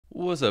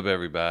What's up,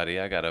 everybody?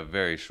 I got a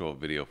very short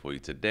video for you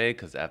today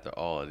because after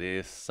all, it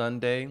is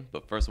Sunday.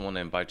 But first, I want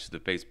to invite you to the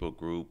Facebook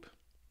group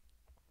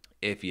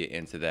if you're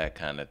into that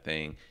kind of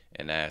thing,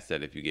 and ask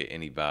that if you get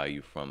any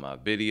value from my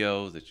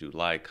videos that you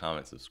like,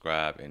 comment,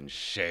 subscribe, and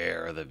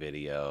share the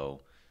video.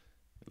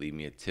 Leave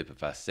me a tip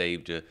if I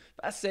saved you. If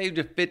I saved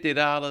you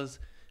 $50,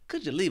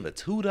 could you leave a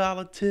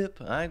 $2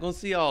 tip? I ain't gonna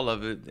see all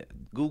of it.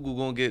 Google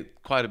gonna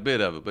get quite a bit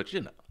of it, but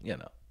you know,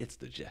 it's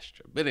the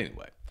gesture. But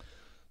anyway,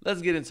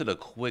 let's get into the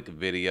quick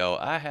video.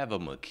 I have a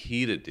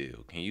Makita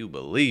deal. Can you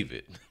believe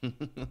it?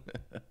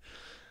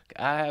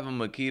 I have a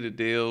Makita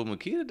deal.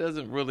 Makita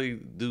doesn't really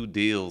do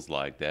deals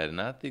like that, and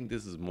I think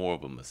this is more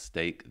of a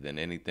mistake than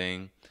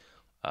anything.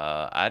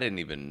 I didn't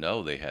even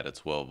know they had a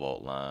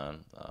 12-volt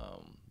line,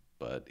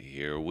 but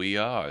here we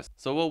are.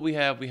 So what we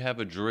have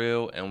a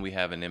drill and we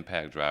have an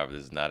impact driver.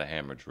 This is not a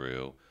hammer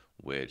drill,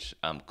 which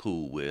I'm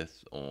cool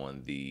with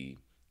on the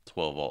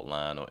 12-volt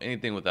line or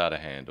anything without a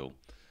handle.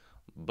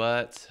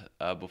 But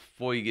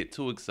before you get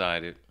too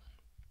excited,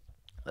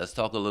 let's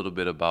talk a little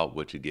bit about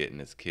what you get in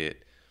this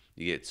kit.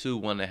 You get two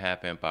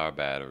 1.5 amp hour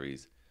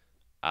batteries.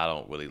 I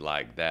don't really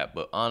like that,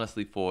 but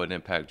honestly, for an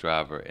impact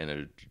driver and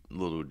a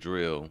little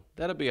drill,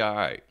 that'll be all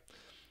right.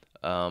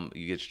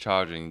 You get your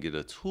charger and you get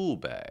a tool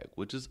bag,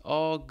 which is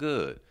all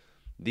good.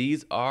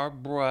 These are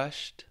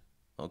brushed,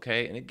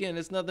 okay? And again,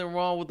 there's nothing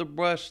wrong with the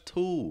brushed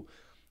tool.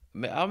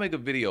 I'll make a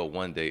video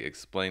one day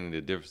explaining the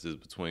differences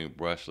between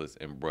brushless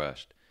and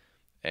brushed.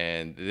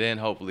 And then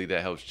hopefully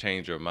that helps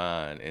change your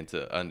mind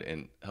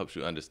and helps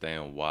you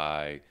understand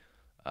why,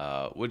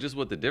 just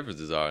what the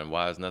differences are and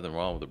why there's nothing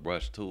wrong with a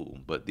brush tool.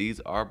 But these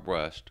are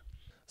brushed.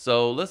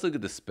 So let's look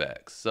at the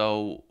specs.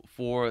 So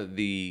for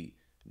the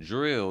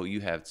drill,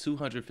 you have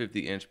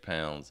 250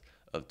 inch-pounds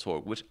of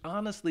torque, which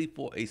honestly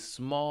for a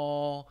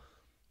small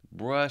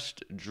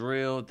brushed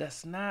drill,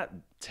 that's not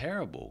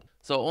terrible.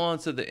 So on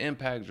to the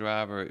impact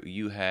driver,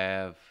 you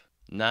have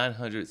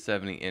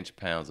 970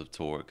 inch-pounds of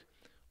torque,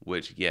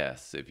 which,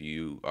 yes, if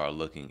you are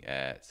looking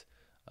at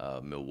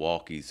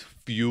Milwaukee's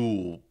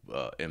Fuel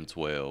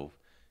M12,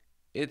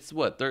 it's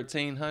what,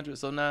 1300?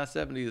 So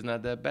 970 is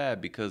not that bad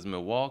because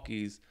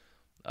Milwaukee's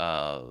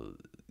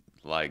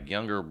like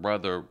younger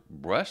brother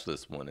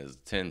brushless one is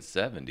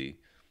 1070,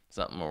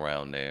 something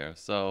around there.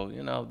 So,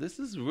 you know, this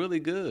is really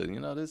good. You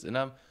know, this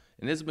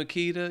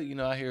Makita, you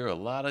know, I hear a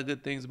lot of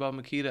good things about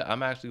Makita.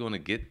 I'm actually going to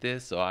get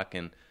this so I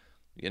can,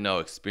 you know,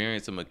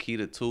 experience a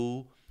Makita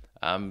tool.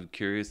 I'm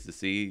curious to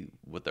see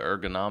what the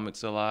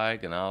ergonomics are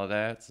like and all of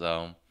that.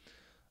 So,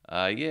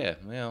 yeah,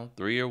 you know,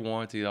 3-year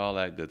warranty, all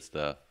that good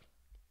stuff.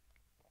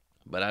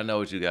 But I know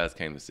what you guys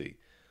came to see.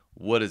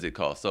 What does it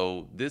cost?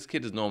 So this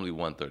kit is normally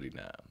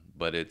 $139,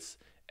 but it's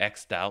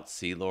X'd out,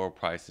 see lower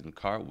price in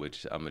cart,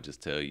 which I'm gonna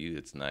just tell you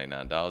it's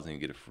 $99, and you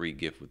get a free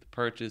gift with the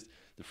purchase.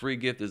 The free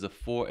gift is a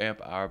 4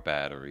 amp hour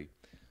battery,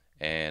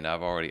 and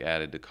I've already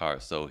added the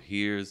cart. So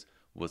here's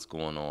what's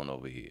going on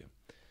over here.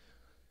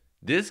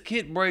 This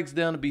kit breaks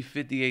down to be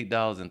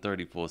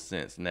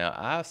 $58.34. Now,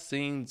 I've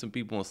seen some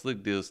people on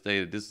Slick Deals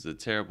say that this is a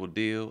terrible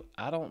deal.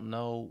 I don't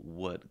know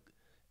what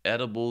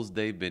edibles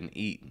they've been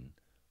eating,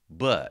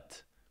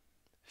 but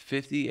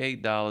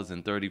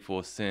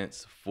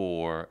 $58.34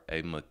 for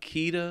a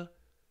Makita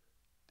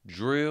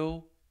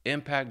drill,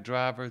 impact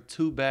driver,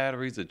 2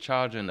 batteries, a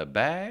charger, and a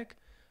bag.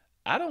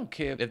 I don't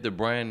care if the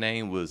brand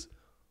name was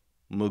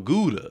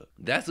Maguda.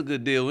 That's a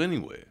good deal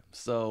anywhere.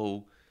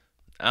 So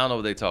I don't know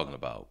what they're talking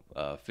about.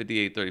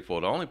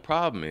 $58.34. The only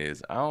problem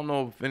is, I don't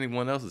know if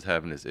anyone else is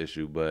having this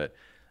issue, but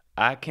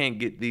I can't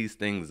get these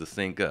things to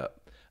sync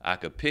up. I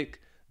could pick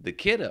the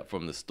kit up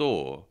from the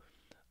store,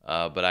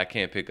 but I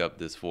can't pick up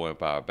this 4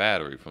 amp hour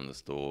battery from the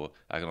store.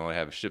 I can only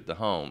have it shipped to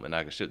home, and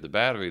I can ship the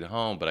battery to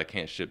home, but I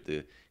can't ship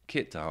the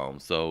kit to home.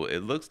 So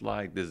it looks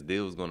like this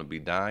deal is going to be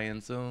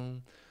dying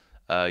soon.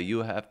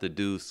 You'll have to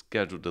do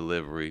scheduled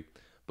delivery.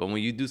 But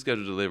when you do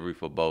schedule delivery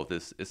for both,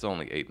 it's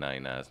only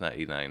 $8.99. It's not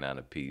 $8.99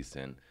 a piece,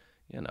 and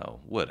you know,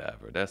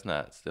 whatever. That's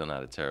still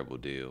not a terrible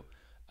deal.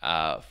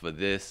 For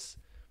this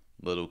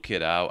little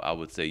kit out, I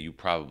would say you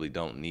probably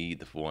don't need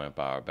the 4 amp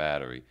hour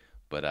battery,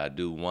 but I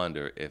do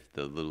wonder if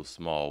the little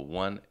small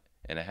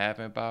 1.5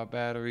 amp hour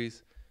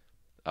batteries,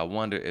 I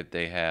wonder if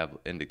they have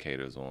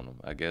indicators on them.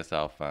 I guess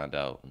I'll find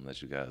out and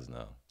let you guys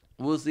know.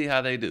 We'll see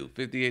how they do.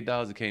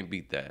 $58, you can't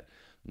beat that.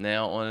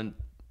 Now,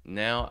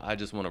 I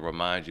just want to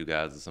remind you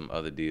guys of some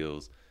other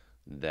deals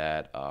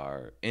that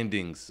are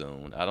ending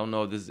soon. I don't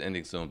know if this is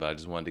ending soon, but I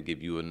just wanted to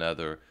give you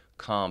another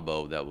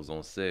combo that was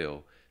on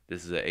sale.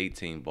 This is an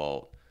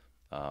 18-volt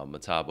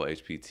Metabo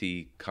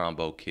HPT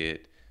combo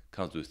kit.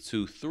 Comes with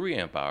 2 3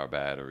 amp hour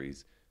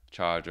batteries,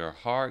 charger,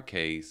 hard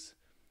case,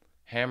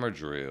 hammer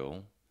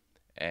drill,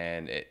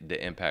 and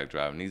the impact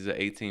driver. And these are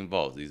 18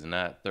 volts. These are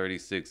not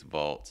 36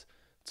 volt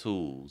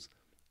tools.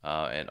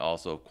 And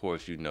also, of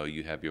course, you know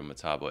you have your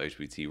Metabo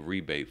HPT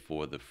rebate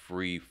for the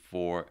free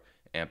 4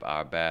 amp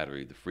hour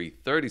battery, the free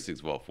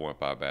 36 volt 4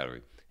 amp hour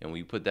battery. And when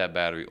you put that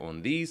battery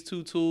on these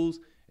 2 tools,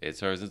 it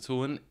turns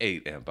into an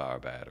 8 amp hour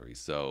battery.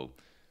 So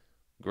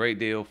Great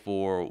deal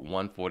for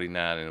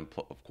 $149, and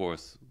of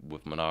course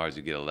with Menards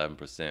you get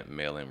 11%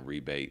 mail-in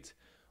rebate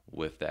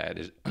with that.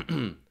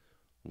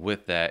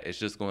 With that, it's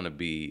just going to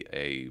be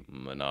a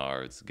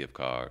Menards gift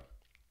card.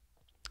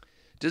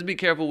 Just be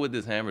careful with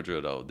this hammer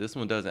drill though. This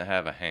one doesn't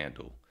have a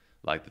handle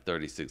like the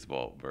 36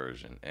 volt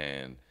version,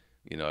 and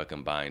you know it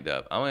can bind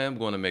up. I am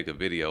going to make a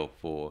video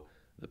for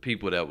the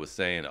people that was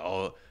saying,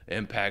 oh,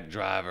 impact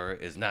driver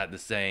is not the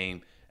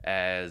same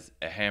as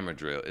a hammer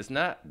drill. It's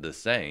not the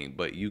same,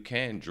 but you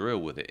can drill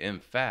with it. In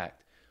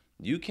fact,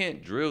 you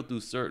can't drill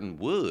through certain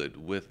wood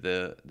with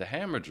the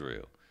hammer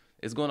drill.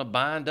 It's going to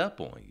bind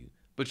up on you.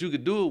 But you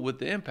could do it with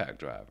the impact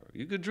driver.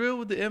 You could drill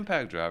with the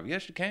impact driver.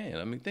 Yes, you can.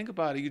 I mean, think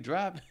about it. You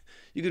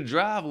could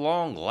drive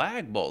long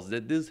lag bolts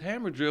that this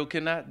hammer drill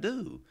cannot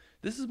do.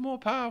 This is more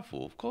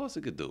powerful. Of course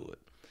it could do it.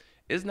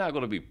 It's not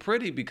going to be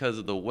pretty because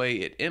of the way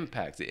it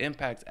impacts. It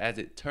impacts as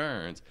it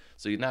turns,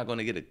 so you're not going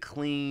to get a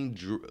clean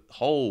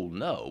hole,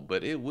 no,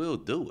 but it will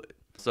do it.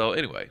 So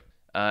anyway,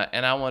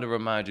 and I want to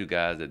remind you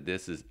guys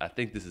that I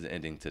think this is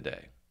ending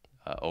today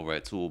over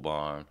at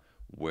Toolbarn,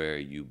 where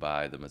you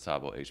buy the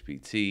Metabo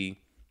HPT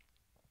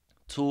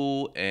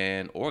tool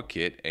or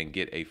kit and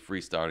get a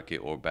free starter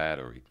kit or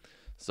battery.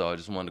 So I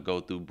just want to go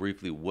through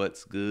briefly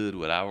what's good,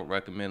 what I would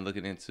recommend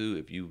looking into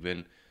if you've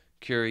been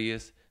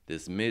curious.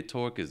 This mid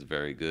torque is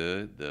very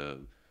good.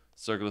 The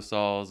circular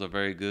saws are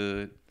very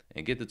good.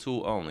 And get the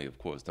tool only, of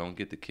course. Don't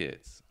get the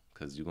kits,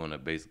 because you're going to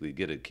basically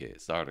get a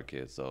kit, starter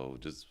kit. So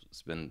just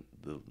spend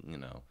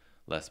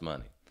less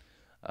money.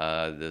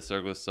 The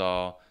circular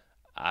saw,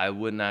 I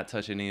would not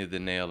touch any of the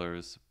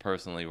nailers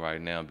personally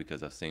right now,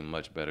 because I've seen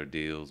much better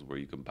deals where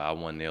you can buy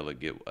one nailer,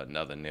 get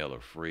another nailer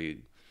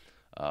free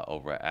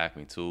over at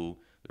Acme Tool.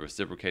 The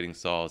reciprocating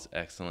saw is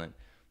excellent.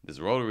 This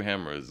rotary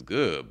hammer is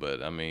good,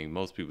 but I mean,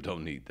 most people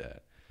don't need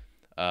that.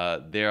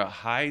 Their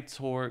high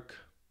torque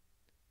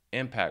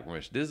impact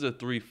wrench, this is a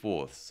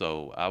 3/4,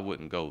 so I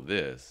wouldn't go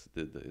this.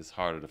 It's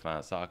harder to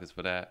find sockets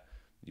for that.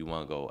 You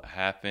want to go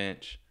 1/2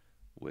 inch,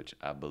 which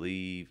I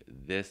believe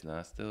this, now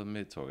it's still a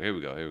mid torque. Here we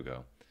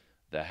go.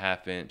 The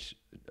 1/2 inch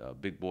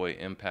big boy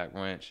impact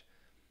wrench.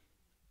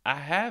 I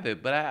have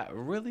it, but I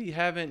really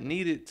haven't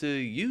needed to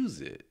use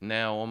it.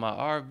 Now on my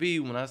RV,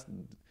 when I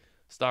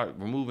start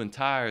removing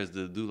tires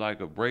to do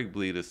like a brake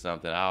bleed or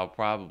something, I'll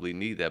probably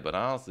need that. But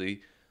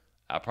honestly,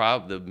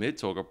 the mid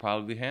torque will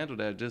probably handle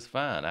that just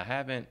fine. I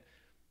haven't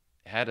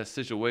had a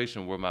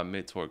situation where my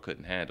mid torque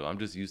couldn't handle. I'm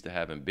just used to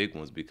having big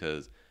ones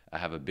because I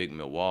have a big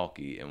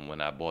Milwaukee, and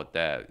when I bought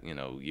that,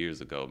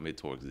 years ago, mid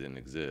torques didn't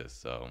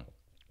exist. So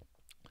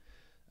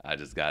I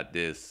just got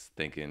this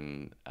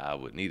thinking I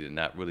would need it,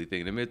 not really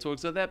thinking the mid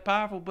torques are that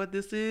powerful, but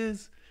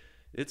it's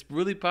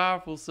really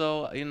powerful.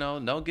 So,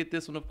 don't get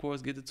this one, of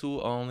course, get the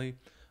tool only.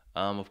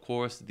 Of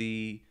course,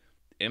 the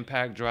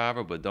impact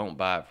driver, but don't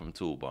buy it from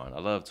Toolbarn.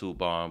 I love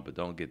Toolbarn, but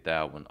don't get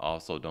that one.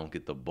 Also, don't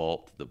get the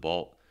bolt. The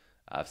bolt,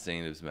 I've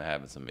seen it's been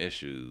having some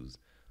issues,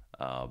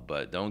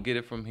 but don't get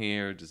it from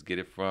here. Just get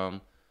it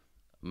from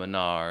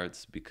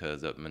Menards,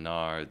 because at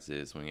Menards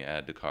is, when you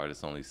add the card,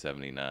 it's only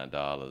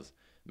 $79.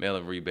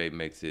 Mail-in rebate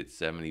makes it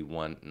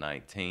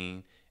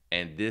 $71.19,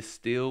 and this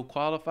still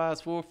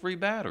qualifies for a free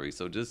battery.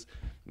 So just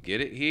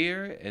get it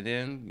here, and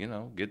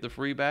then get the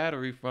free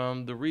battery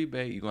from the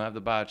rebate. You're gonna have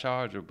to buy a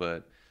charger,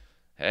 but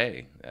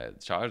hey,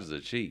 chargers are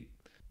cheap.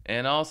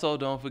 And also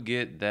don't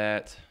forget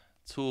that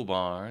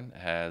Toolbarn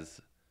has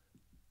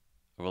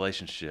a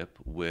relationship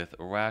with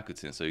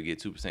Rakuten, so you get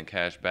 2%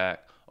 cash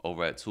back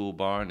over at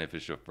Toolbarn. If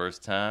it's your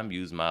first time,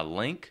 use my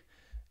link.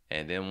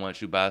 And then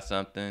once you buy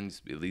something,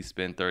 at least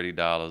spend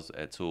 $30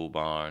 at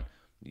Toolbarn,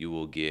 you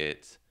will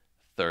get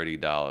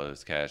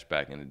 $30 cash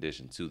back in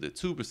addition to the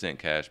 2%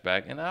 cash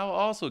back, and I'll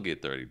also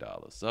get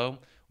 $30. So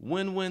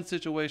win-win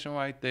situation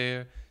right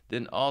there.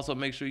 Then also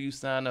make sure you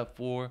sign up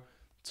for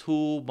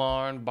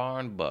Toolbarn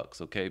Barn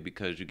Bucks, okay?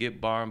 Because you get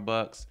Barn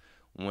Bucks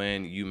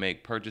when you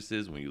make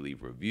purchases, when you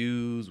leave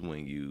reviews,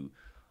 when you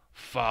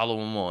follow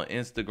them on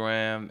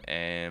Instagram.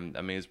 And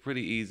I mean, it's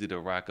pretty easy to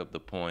rack up the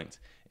points,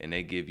 and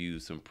they give you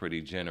some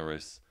pretty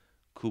generous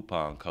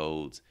coupon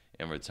codes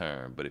in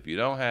return. But if you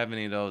don't have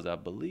any of those, I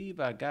believe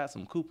I got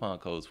some coupon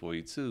codes for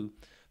you too.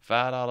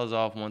 $5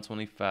 off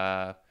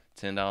 $125,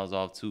 $10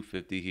 off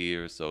 $250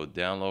 here. So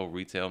download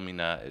Retail Me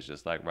Not. It's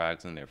just like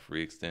Rakuten. They're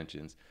free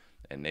extensions,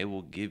 and they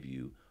will give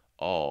you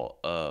all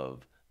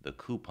of the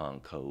coupon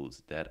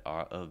codes that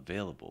are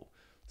available.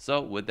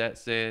 So with that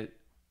said,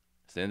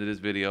 it's the end of this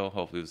video.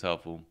 Hopefully it was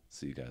helpful.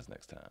 See you guys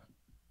next time.